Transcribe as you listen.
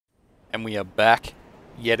and we are back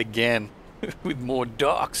yet again with more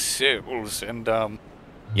dark circles. And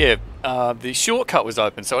yeah, the shortcut was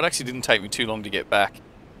open, so it actually didn't take me too long to get back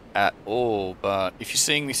at all. But if you're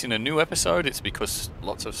seeing this in a new episode, it's because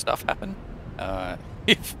lots of stuff happened.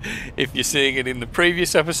 If you're seeing it in the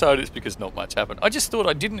previous episode, it's because not much happened. I just thought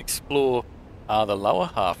I didn't explore the lower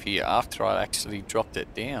half here after I actually dropped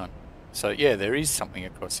it down. So yeah, there is something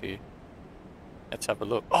across here. Let's have a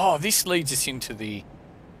look. Oh, this leads us into the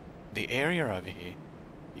area over here.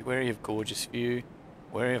 Be wary of gorgeous view,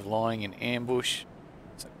 wary of lying in ambush.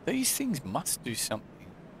 So these things must do something.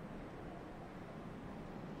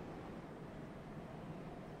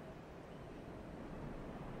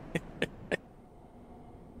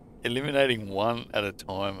 Eliminating one at a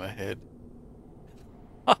time ahead.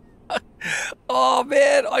 Oh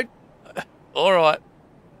man, alright.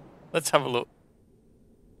 Let's have a look.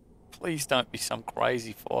 Please don't be some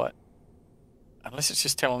crazy fight. Unless it's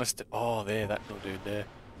just telling us to... Oh, there, that little dude there.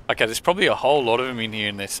 Okay, there's probably a whole lot of them in here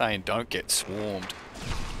and they're saying don't get swarmed.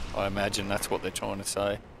 I imagine that's what they're trying to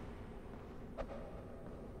say.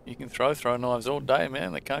 You can throw knives all day,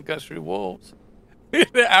 man. They can't go through walls.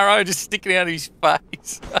 The arrow just sticking out of his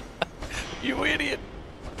face. You idiot.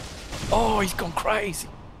 Oh, he's gone crazy.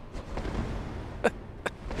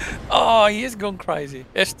 Oh, he has gone crazy.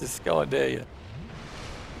 Estes, go, I dare you.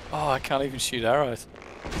 Oh, I can't even shoot arrows.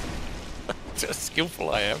 That's how skillful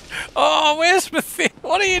I am. Oh, where's my thing?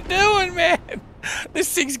 What are you doing, man?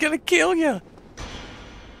 This thing's gonna kill you.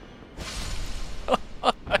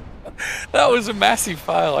 That was a massive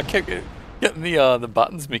fail. I kept getting the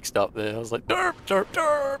buttons mixed up there. I was like, derp, derp,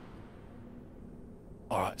 derp.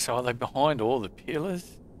 Alright, so are they behind all the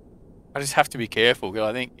pillars? I just have to be careful, because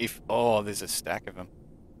I think if... Oh, there's a stack of them.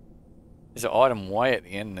 There's an item way at the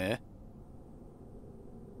end there.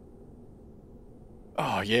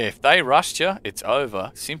 Oh, yeah, if they rushed you, it's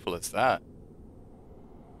over. Simple as that.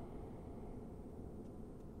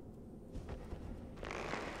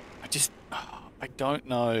 I don't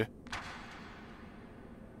know.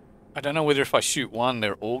 I don't know whether if I shoot one,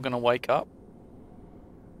 they're all going to wake up.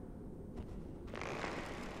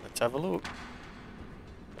 Let's have a look.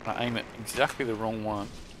 I aim at exactly the wrong one.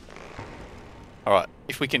 Alright,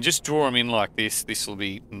 if we can just draw them in like this, this will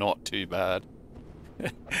be not too bad.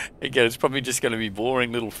 Again, it's probably just going to be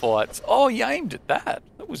boring little fights. Oh, you aimed at that.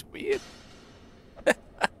 That was weird.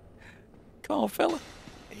 Come on, fella.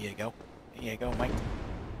 There you go. There you go, mate.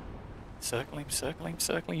 Circle him, circle him,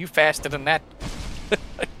 circle him. You faster than that.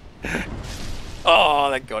 Oh,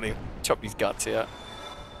 that got him. Chopped his guts out.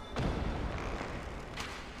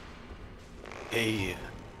 Yeah.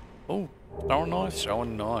 Oh, throw a knife, throw a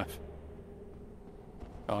knife.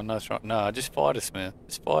 Oh, no, throw... No, just fight us, man.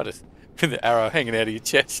 Just fight us. With the arrow hanging out of your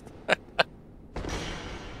chest.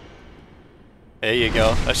 There you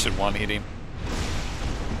go. That should one hit him.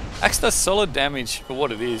 Axe does solid damage for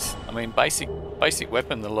what it is. I mean, basic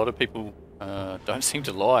weapon that a lot of people don't seem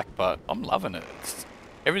to like, but I'm loving it.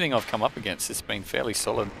 Everything I've come up against has been fairly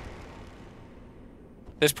solid.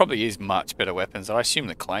 There's probably is much better weapons. I assume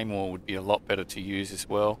the Claymore would be a lot better to use as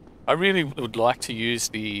well. I really would like to use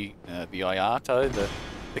the Ayato, the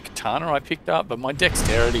katana I picked up, but my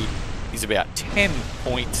dexterity is about 10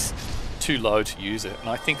 points too low to use it, and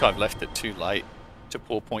I think I've left it too late to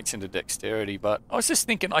pour points into dexterity. But I was just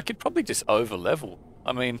thinking I could probably just over level.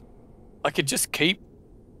 I mean, I could just keep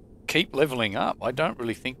leveling up. I don't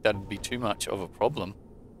really think that'd be too much of a problem.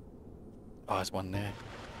 Oh, there's one there.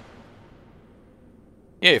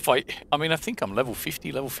 Yeah, I mean, I think I'm level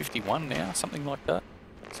 50, level 51 now, something like that.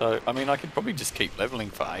 So, I mean, I could probably just keep leveling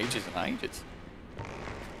for ages and ages.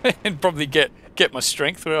 And probably get my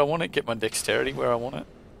strength where I want it, get my dexterity where I want it.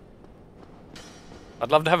 I'd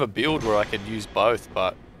love to have a build where I could use both,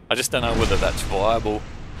 but I just don't know whether that's viable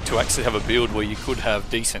to actually have a build where you could have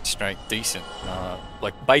decent strength,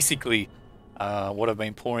 like basically what I've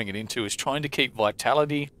been pouring it into is trying to keep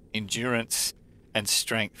vitality, endurance, and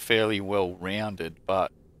strength fairly well rounded.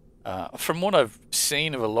 But from what I've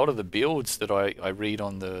seen of a lot of the builds that I read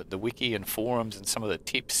on the wiki and forums and some of the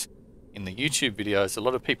tips in the YouTube videos, a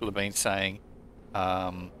lot of people have been saying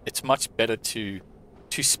it's much better to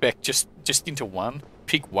spec just into one,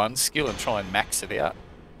 pick one skill and try and max it out.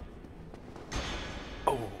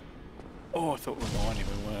 Oh, I thought we were behind him,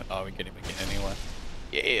 we weren't. Oh, we get him again anyway.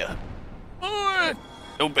 Yeah. Oh,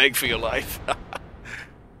 don't beg for your life.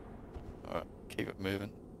 Alright, keep it moving.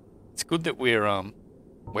 It's good that we're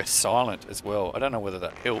silent as well. I don't know whether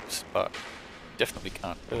that helps, but definitely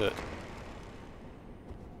can't hurt.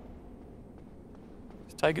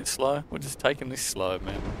 Just take it slow. We're just taking this slow,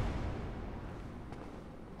 man.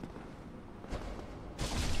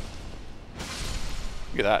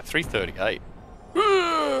 Look at that, 338.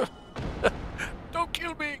 Don't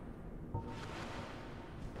kill me!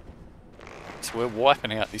 So we're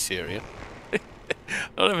wiping out this area.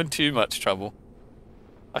 Not having too much trouble.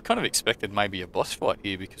 I kind of expected maybe a boss fight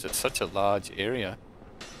here because it's such a large area.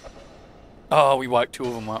 Oh, we woke 2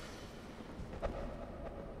 of them up.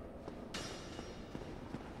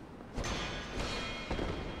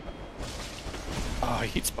 Oh, he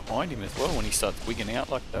hits behind him as well when he starts wigging out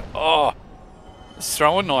like that. Oh! These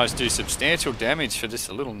throwing knives do substantial damage for just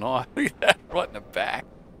a little knife. Look at that, right in the back.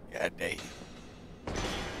 God damn.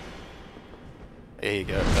 There you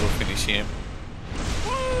go, that'll finish him.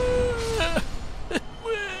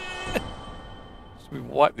 So we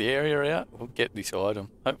wipe the area out, we'll get this item.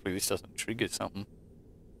 Hopefully this doesn't trigger something.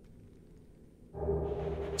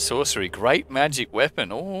 Sorcery, great magic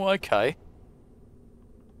weapon. Oh, okay.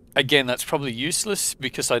 Again, that's probably useless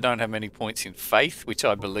because I don't have many points in faith, which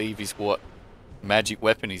I believe is what magic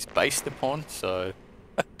weapon is based upon, so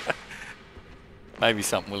maybe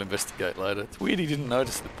something we'll investigate later. It's weird he didn't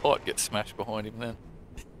notice the pot get smashed behind him then.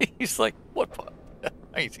 He's like, what pot?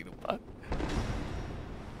 I ain't seen a pot.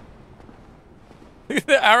 Look at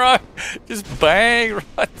the arrow! Just bang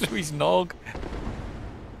right through his nog.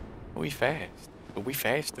 Are we fast? Are we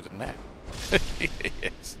faster than that?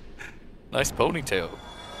 Yes. Nice ponytail.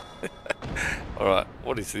 Alright,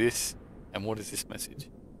 what is this? And what is this message?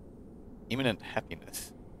 Imminent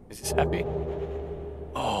happiness. Is this happy?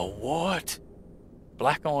 Oh, what?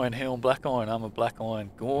 Black iron helm, black iron armor, black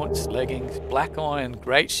iron gaunts, leggings, black iron,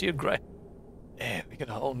 great shield, great... Yeah, we got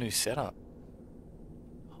a whole new setup.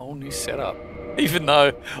 Whole new setup. Even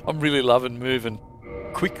though I'm really loving moving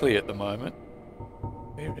quickly at the moment.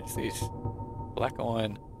 Where is this? Black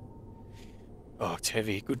iron. Oh, it's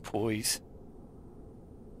heavy. Good poise.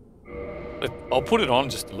 But I'll put it on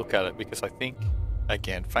just to look at it because I think,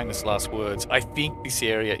 again, famous last words, I think this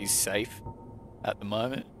area is safe at the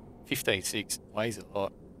moment. 15.6 weighs a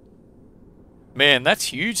lot. Man, that's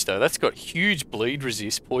huge though. That's got huge bleed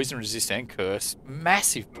resist, poison resist and curse.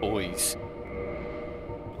 Massive poise.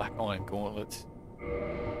 Black iron gauntlets.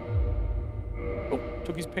 Oh,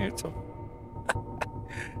 took his pants off.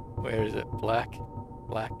 Where is it? Black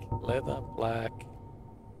leather, black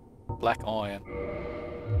iron.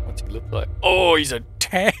 What's he look like? Oh, he's a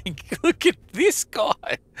tank. Look at this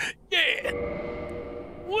guy. Yeah.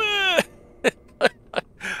 Whoa.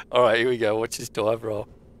 Alright, here we go. Watch this dive roll.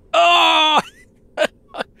 Oh!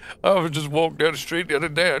 I just walked down the street the other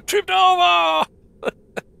day. I tripped over!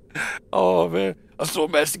 Oh, man. I saw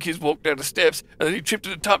Masterkizz walk down the steps, and then he tripped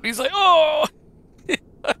to the top, and he's like, oh!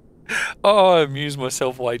 Oh, I amuse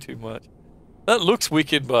myself way too much. That looks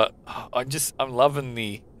wicked, but I'm loving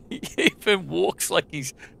the... He even walks like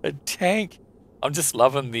he's a tank. I'm just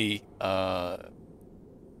loving the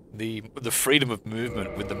freedom of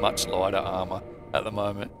movement with the much lighter armor at the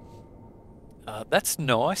moment. That's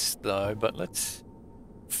nice though, but let's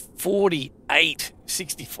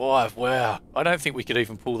 48.65. Wow, I don't think we could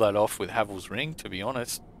even pull that off with Havel's ring, to be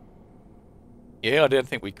honest. Yeah, I don't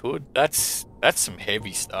think we could. That's some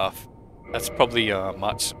heavy stuff. That's probably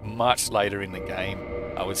much later in the game.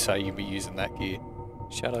 I would say you'd be using that gear.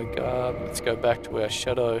 Shadow garb. Let's go back to our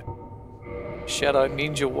shadow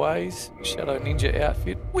ninja ways. Shadow ninja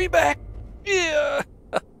outfit. We back. Yeah.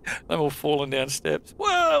 They're all falling down steps.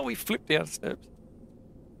 Whoa, we flipped down steps.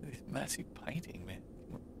 This massive painting, man.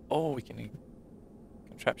 Oh, we can...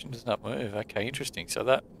 Contraption does not move. Okay, interesting. So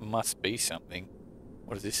that must be something.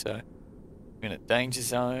 What does this say? We're in a danger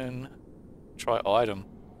zone. Try item.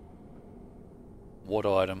 What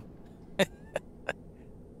item?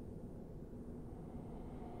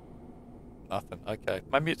 Nothing. Okay.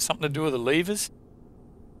 Maybe it's something to do with the levers?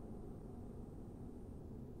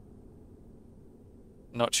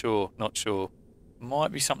 Not sure. Not sure.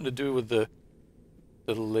 Might be something to do with the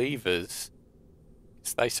levers.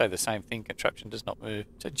 They say the same thing. Contraption does not move.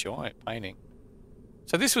 It's a giant painting.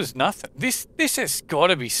 So this was nothing. This has got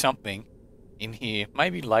to be something in here.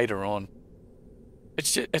 Maybe later on.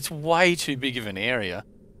 It's way too big of an area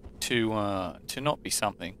to not be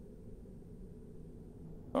something.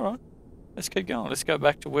 All right. Let's keep going. Let's go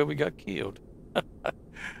back to where we got killed.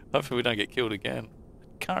 Hopefully we don't get killed again.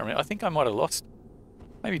 Can't remember. I think I might have lost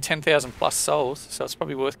maybe 10,000 plus souls, so it's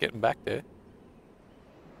probably worth getting back there.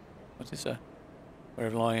 What's this? We're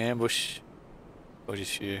lying ambush. Or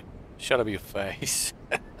just you. Shut up your face.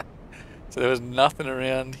 So there was nothing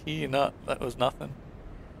around here. No, that was nothing.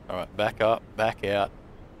 Alright, back up, back out.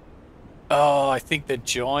 Oh, I think the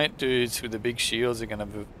giant dudes with the big shields are going to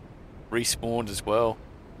have respawned as well.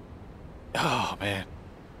 Oh, man.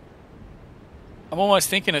 I'm almost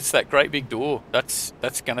thinking it's that great big door. That's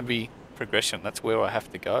going to be progression. That's where I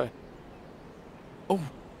have to go. Oh,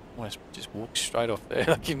 I just walked straight off there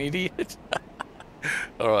like an idiot.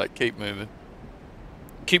 Alright, keep moving.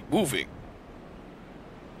 Keep moving.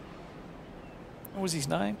 What was his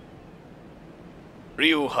name?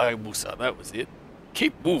 Ryu Hayabusa, that was it.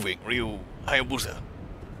 Keep moving, Ryu Hayabusa.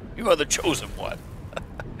 You are the chosen one.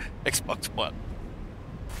 Xbox One.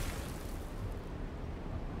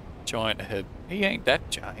 Giant ahead. He ain't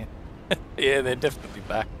that giant. Yeah, they're definitely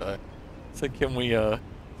back though. So can we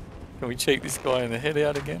cheat this guy in the head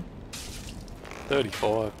out again?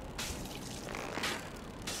 35.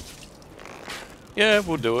 Yeah,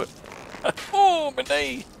 we'll do it. Oh, my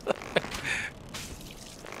knee!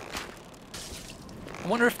 I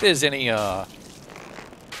wonder if there's any like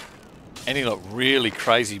really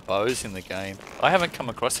crazy bows in the game. I haven't come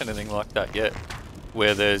across anything like that yet,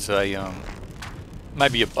 where there's a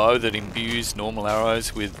maybe a bow that imbues normal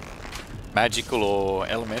arrows with magical or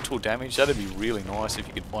elemental damage. That'd be really nice if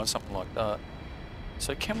you could find something like that.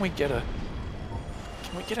 So can we get an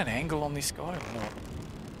angle on this guy or not?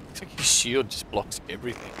 Looks like his shield just blocks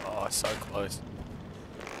everything. Oh, so close.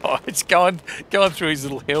 Oh, it's going through his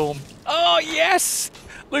little helm. Oh, yes!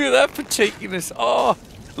 Look at that for cheekiness. Oh,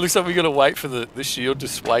 looks like we got to wait for the shield to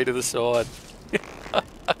sway to the side.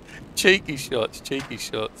 Cheeky shots, cheeky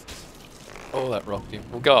shots. Oh, that rocked him.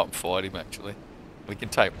 We'll go up and fight him, actually. We can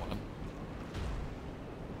take one.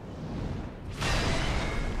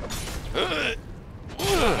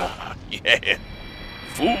 Yeah.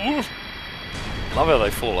 Fool! Love how they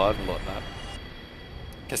fall over like that.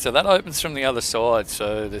 Okay, so that opens from the other side,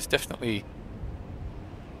 so there's definitely...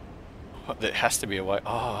 There has to be a way...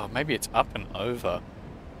 Oh, maybe it's up and over.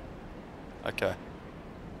 Okay.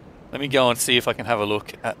 Let me go and see if I can have a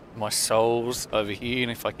look at my souls over here,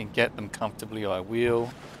 and if I can get them comfortably, I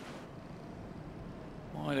will.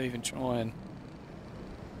 Might even try and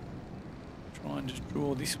just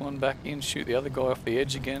draw this one back in, shoot the other guy off the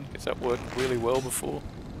edge again, because that worked really well before.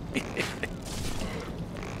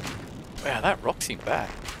 Wow, that rocks him back.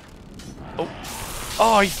 Oh,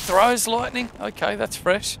 oh, he throws lightning. Okay, that's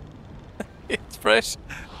fresh. It's fresh.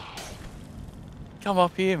 Come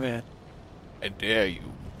up here, man. I dare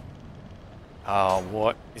you. Oh,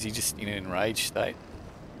 what? Is he just in an enraged state?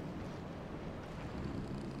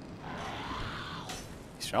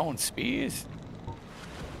 He's throwing spears.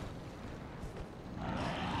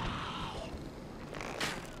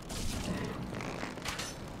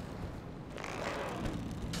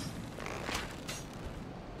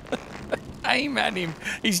 Aim at him.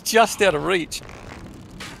 He's just out of reach.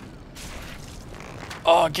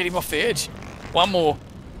 Oh, get him off the edge. One more.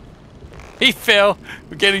 He fell.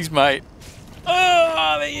 We get his mate.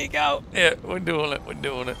 Oh, there you go. Yeah, we're doing it. We're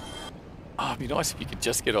doing it. Oh, it'd be nice if you could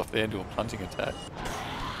just get off there and do a plunging attack.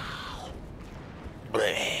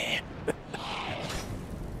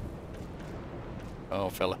 Oh,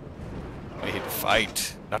 fella. We're here to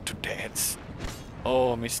fight, not to dance.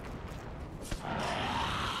 Oh, I missed.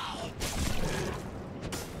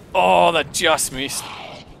 Oh, that just missed.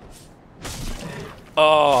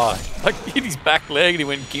 Oh, I hit his back leg and he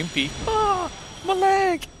went gimpy. Oh, my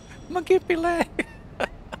leg. My gimpy leg.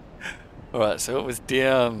 Alright, so it was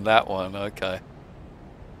down that one. Okay.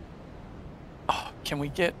 Oh, can we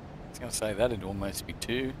get... I was going to say that'd almost be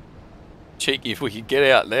too cheeky if we could get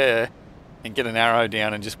out there and get an arrow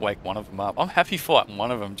down and just wake one of them up. I'm happy fighting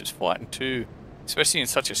one of them. Just fighting two, especially in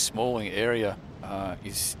such a small area,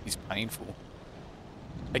 is painful.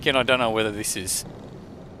 Again, I don't know whether this is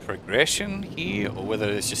progression here or whether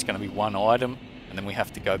it's just going to be one item and then we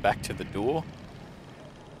have to go back to the door.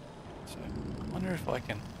 So, I wonder if I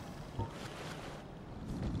can...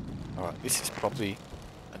 Alright, this is probably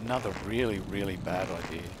another really, really bad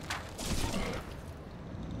idea.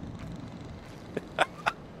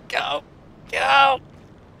 Go! Go!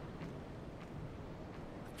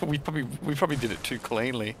 We probably did it too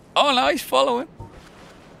cleanly. Oh no, he's following!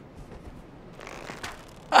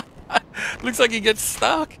 Looks like he gets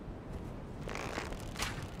stuck.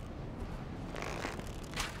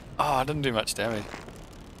 Oh, it doesn't do much damage.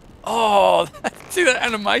 Oh, see that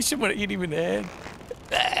animation when it hit him in the head?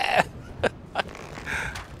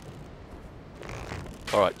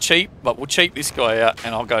 Alright, cheat, but we'll cheat this guy out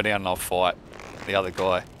and I'll go down and I'll fight the other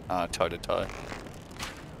guy toe to toe.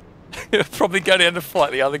 Probably go down to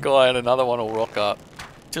fight the other guy and another one will rock up.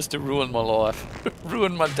 Just to ruin my life.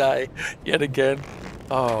 Ruin my day yet again.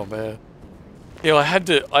 Oh man. Yeah,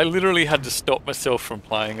 I literally had to stop myself from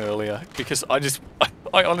playing earlier because I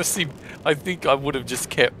honestly, I think I would have just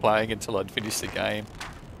kept playing until I'd finished the game.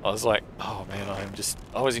 I was like, oh man,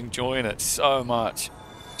 I was enjoying it so much.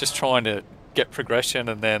 Just trying to get progression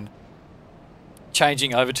and then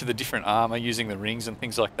changing over to the different armor, using the rings and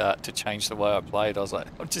things like that to change the way I played. I was like,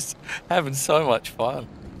 I'm just having so much fun.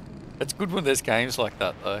 It's good when there's games like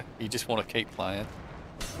that, though. You just want to keep playing.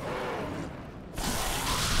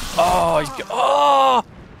 Oh,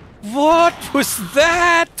 what was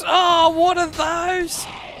that? Oh, what are those?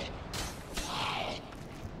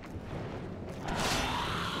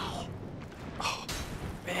 Oh,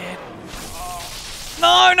 man.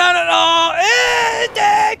 No, no, no, no.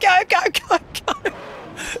 Go.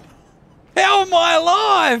 How am I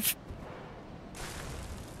alive?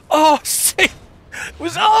 Oh, see.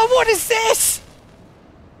 Oh, what is this?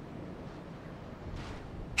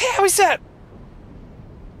 How is that?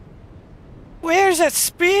 Where is that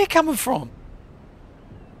spear coming from?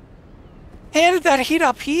 How did that hit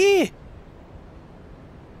up here?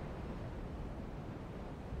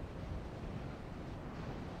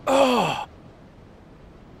 Oh.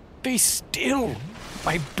 Be still.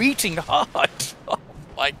 My beating heart. Oh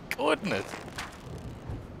my goodness.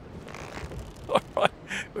 Alright,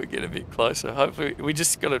 we're getting a bit closer. Hopefully, we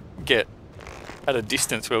just gotta get at a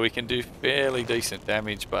distance where we can do fairly decent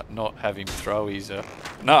damage, but not have him throw his...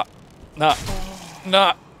 No.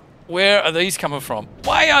 Where are these coming from?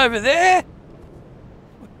 Way over there?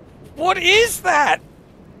 What is that?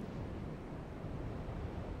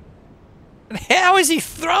 And how is he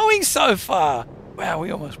throwing so far? Wow,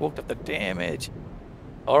 we almost walked up the damn edge.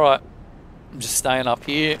 Alright. I'm just staying up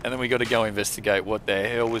here, and then we got to go investigate what the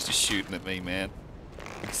hell was just shooting at me, man.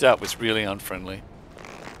 Because that was really unfriendly.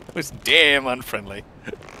 It was damn unfriendly.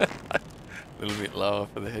 A little bit lower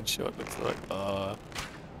for the headshot, looks like. Oh.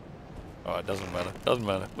 Alright, doesn't matter. Doesn't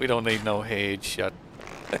matter. We don't need no headshot.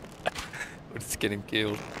 We'll just get him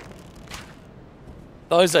killed.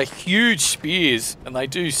 Those are huge spears, and they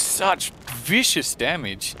do such vicious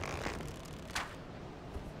damage.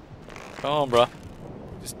 Come on, bruh.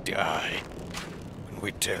 Just die. When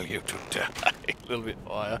we tell you to die. A little bit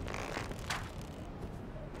higher.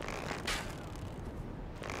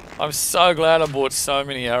 I'm so glad I bought so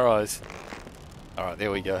many arrows. Alright,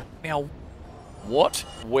 there we go. Now, what,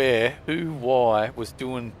 where, who, why was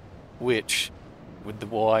doing which with the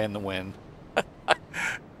why and the when?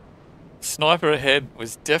 Sniper ahead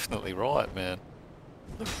was definitely right, man.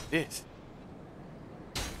 Look at this.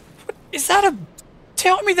 What, is that a...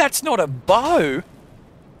 Tell me that's not a bow.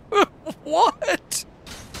 What?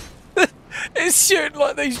 It's shooting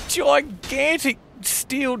like these gigantic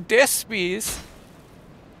steel death spears.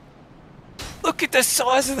 Look at the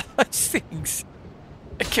size of those things.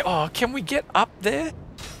 Oh, can we get up there?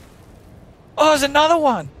 Oh, there's another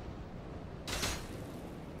one.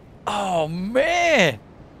 Oh, man.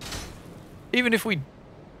 Even if we...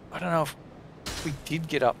 I don't know if we did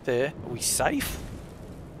get up there. Are we safe?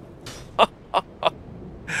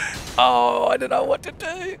 Oh, I don't know what to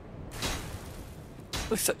do.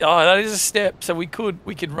 Oh, that is a step, so we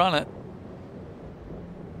could run it.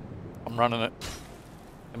 I'm running it.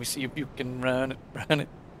 Let me see if you can run it.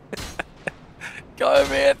 Go,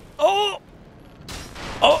 man. Oh!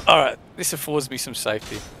 Oh, alright. This affords me some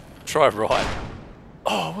safety. Try right.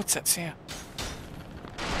 Oh, what's that sound?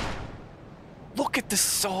 Look at the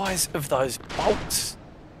size of those bolts.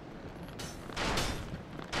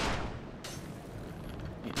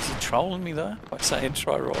 Is he trolling me though? By saying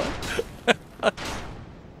try right?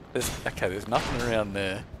 There's nothing around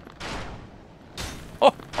there.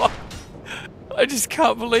 Oh, I just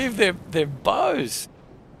can't believe they're bows.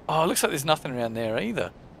 Oh, it looks like there's nothing around there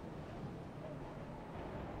either.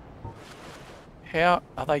 How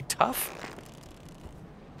are they tough?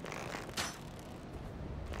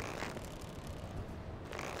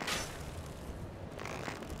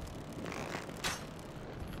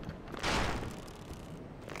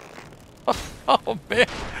 Oh man,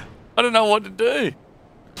 I don't know what to do.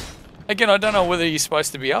 Again, I don't know whether you're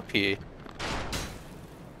supposed to be up here.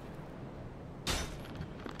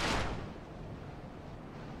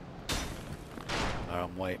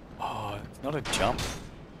 Wait. Oh, it's not a jump.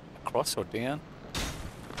 Across or down.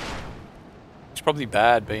 It's probably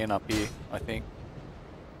bad being up here, I think.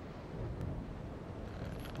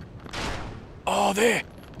 Oh, there!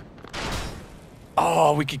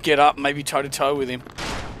 Oh, we could get up, maybe toe to toe with him.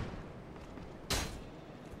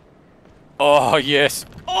 Oh, yes.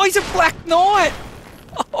 Oh, he's a Black Knight!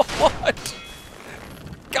 Oh, what?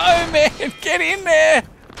 Go, man! Get in there!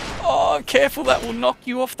 Oh, careful, that will knock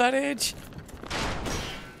you off that edge.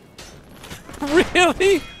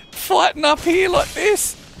 Really? Fighting up here like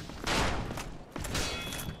this?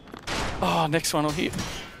 Oh, next one will hit.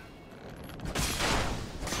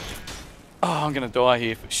 Oh, I'm gonna die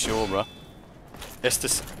here for sure, bro.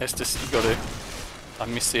 Estes, you gotta... I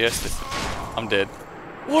missed the Estes. I'm dead.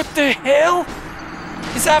 What the hell?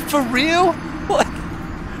 Is that for real? What?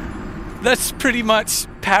 That's pretty much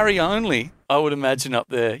parry only, I would imagine up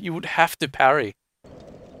there. You would have to parry.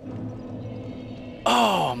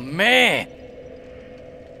 Oh, man.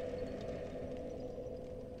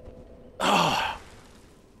 Oh,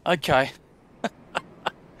 okay.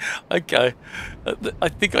 Okay. I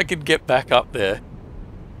think I could get back up there.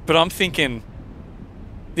 But I'm thinking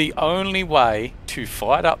the only way to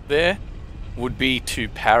fight up there would be to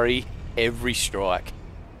parry every strike.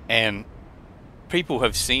 And people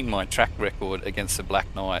have seen my track record against the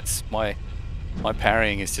Black Knights. My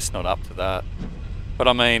parrying is just not up to that. But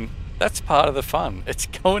I mean, that's part of the fun. It's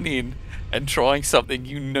going in and trying something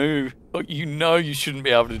you know you shouldn't be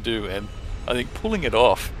able to do. And I think pulling it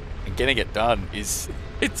off and getting it done it's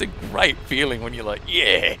a great feeling when you're like,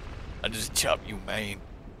 yeah, I just chopped you, man.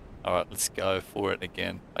 All right, let's go for it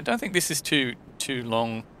again. I don't think this is too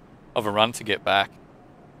long of a run to get back.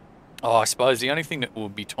 Oh, I suppose the only thing that will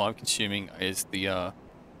be time consuming is the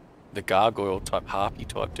gargoyle type, harpy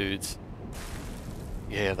type dudes.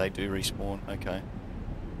 Yeah, they do respawn. Okay.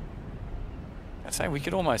 I say we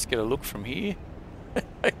could almost get a look from here.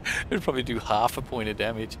 It'd probably do half a point of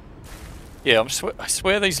damage. Yeah, I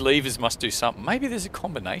swear these levers must do something. Maybe there's a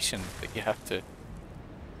combination that you have to...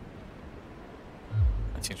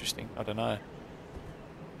 That's interesting. I don't know.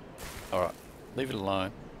 Alright, leave it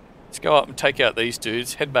alone. Let's go up and take out these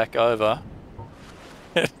dudes, head back over.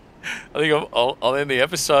 I think I'll end the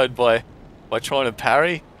episode by trying to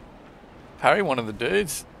parry one of the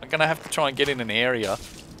dudes. I'm going to have to try and get in an area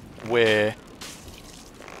where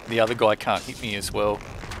the other guy can't hit me as well.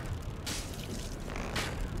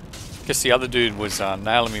 Because the other dude was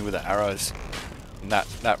nailing me with the arrows, and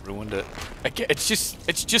that ruined it. It's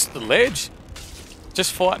just the ledge.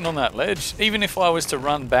 Just fighting on that ledge. Even if I was to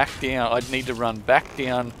run back down, I'd need to run back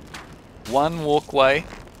down one walkway,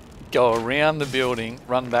 go around the building,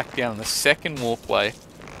 run back down the second walkway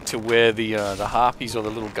to where the harpies or the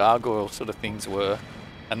little gargoyle sort of things were,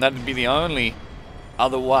 and that'd be the only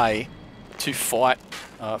other way to fight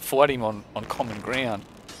him on common ground.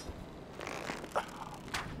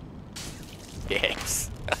 Yes.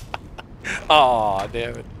 Oh,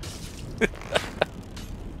 damn it.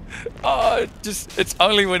 Oh, it's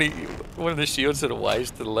only when one of the shields sort of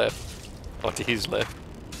waves to the left, or to his left.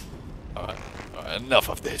 Alright, enough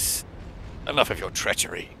of this. Enough of your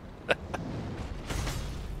treachery.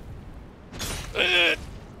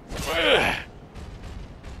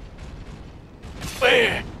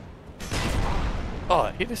 Oh,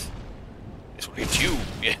 it hit us. This will hit you.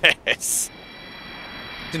 Yes.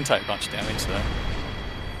 Didn't take much damage though.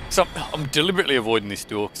 So I'm deliberately avoiding this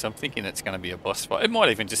door because I'm thinking it's going to be a boss fight. It might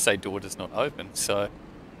even just say door does not open. So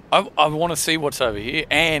I want to see what's over here.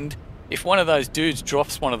 And if one of those dudes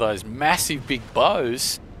drops one of those massive big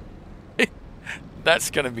bows,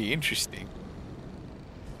 that's going to be interesting.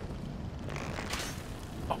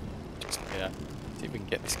 Oh, just see if we can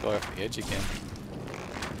get this guy off the edge again.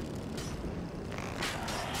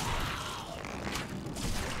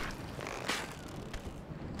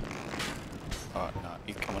 Alright, no,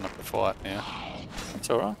 he's coming up to fight now. That's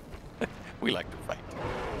alright. We like to fight.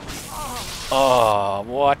 Oh,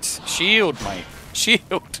 what? Shield, mate.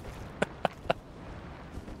 Shield.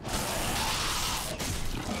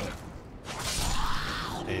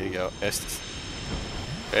 There you go. Estus.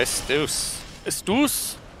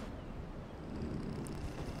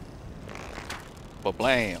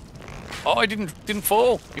 Blam. Oh, I didn't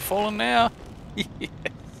fall. You're falling now. Yes.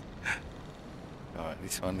 Alright,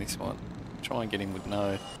 this one. Try and get him with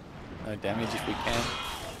no damage if we can.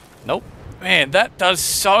 Nope. Man, that does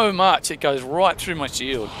so much. It goes right through my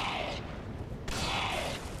shield.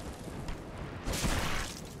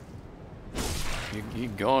 You're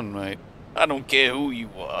gone, mate. I don't care who you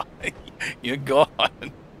are. You're gone.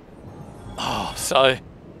 Oh, so...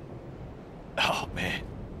 Oh, man.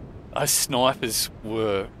 Those snipers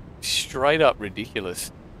were straight up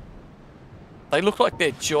ridiculous. They look like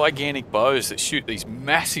they're gigantic bows that shoot these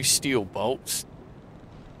massive steel bolts.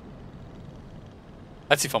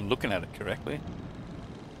 That's if I'm looking at it correctly.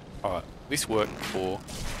 Alright, this worked before.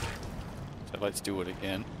 So let's do it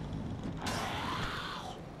again.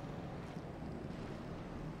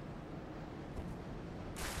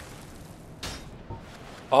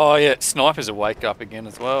 Oh yeah, snipers are wake up again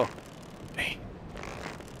as well.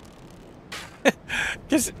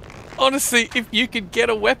 Because honestly, if you could get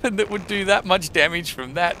a weapon that would do that much damage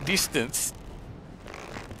from that distance...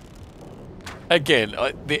 Again,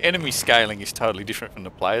 the enemy scaling is totally different from the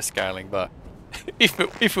player scaling, but if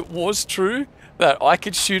it was true that I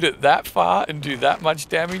could shoot it that far and do that much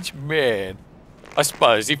damage, man, I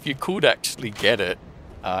suppose if you could actually get it,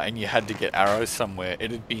 and you had to get arrows somewhere,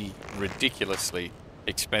 it'd be ridiculously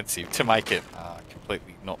expensive to make it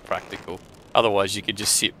completely not practical. Otherwise, you could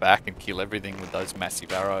just sit back and kill everything with those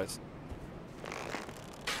massive arrows.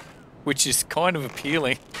 Which is kind of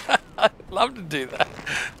appealing. I'd love to do that.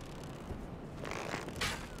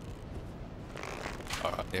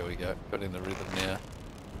 Alright, there we go. Got in the rhythm now.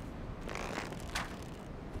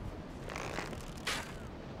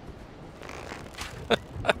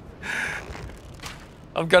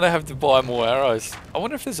 I'm gonna have to buy more arrows. I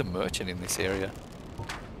wonder if there's a merchant in this area.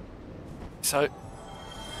 So...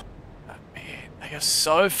 oh man, they are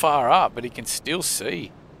so far up, but he can still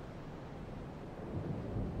see.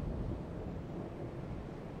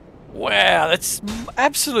 Wow, that's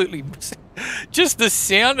absolutely... just the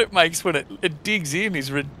sound it makes when it digs in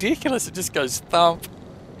is ridiculous. It just goes thump.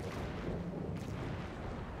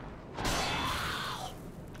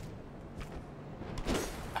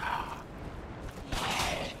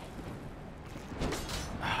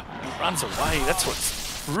 He runs away. That's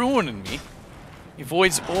what's ruining me. He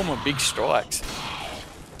avoids all my big strikes.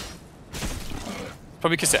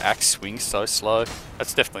 Probably because the axe swings so slow.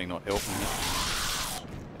 That's definitely not helping me.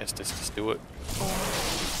 Let's just do it.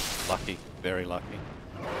 Lucky. Very lucky.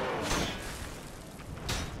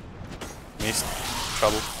 Missed.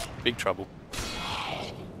 Trouble. Big trouble.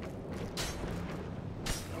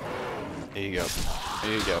 There you go.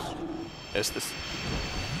 There you go. Estes.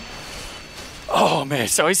 Oh man,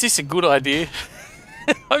 so is this a good idea?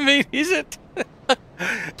 I mean, is it?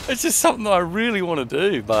 It's just something that I really want to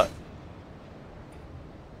do, but...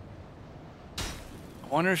 I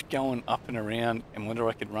wonder if going up and around and whether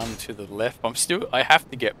I could run to the left. I have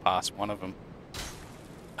to get past one of them.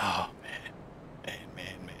 Oh, man.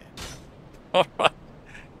 Man. Alright.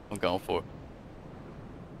 I'm going for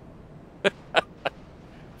it.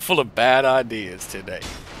 Full of bad ideas today.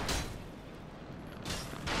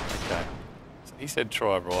 Okay. So he said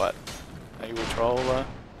try right. Maybe we'll try all that.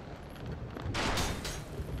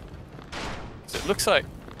 So it looks like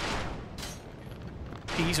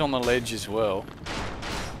he's on the ledge as well.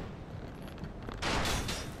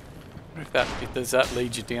 Does that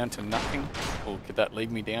lead you down to nothing? Or could that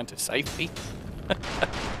lead me down to safety?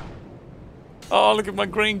 Oh, look at my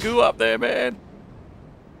green goo up there, man.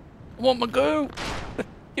 I want my goo.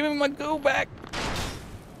 Give me my goo back.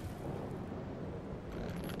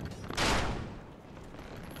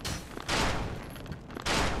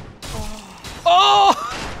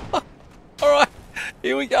 Oh! Alright,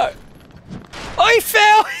 here we go. Oh, he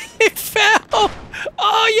fell! He fell!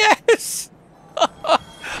 Oh, yes!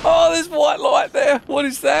 Oh, there's white light there. What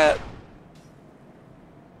is that?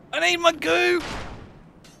 I need my goo.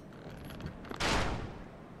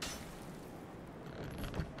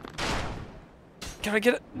 Can I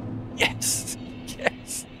get it? Yes.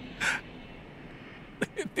 Yes. Look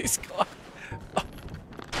at this guy.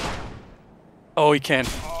 Oh, he can.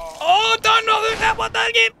 Oh, don't know that one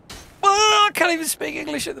again. Oh, I can't even speak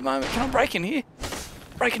English at the moment. Can I break in here?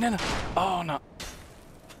 Breaking in. Oh, no.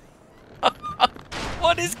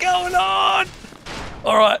 What is going on?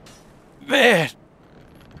 Alright, man.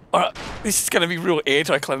 Alright, this is going to be real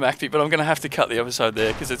anticlimactic, but I'm going to have to cut the episode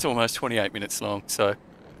there because it's almost 28 minutes long. So,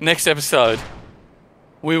 next episode,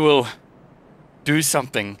 we will do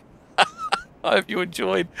something. I hope you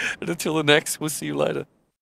enjoyed. And until the next, we'll see you later.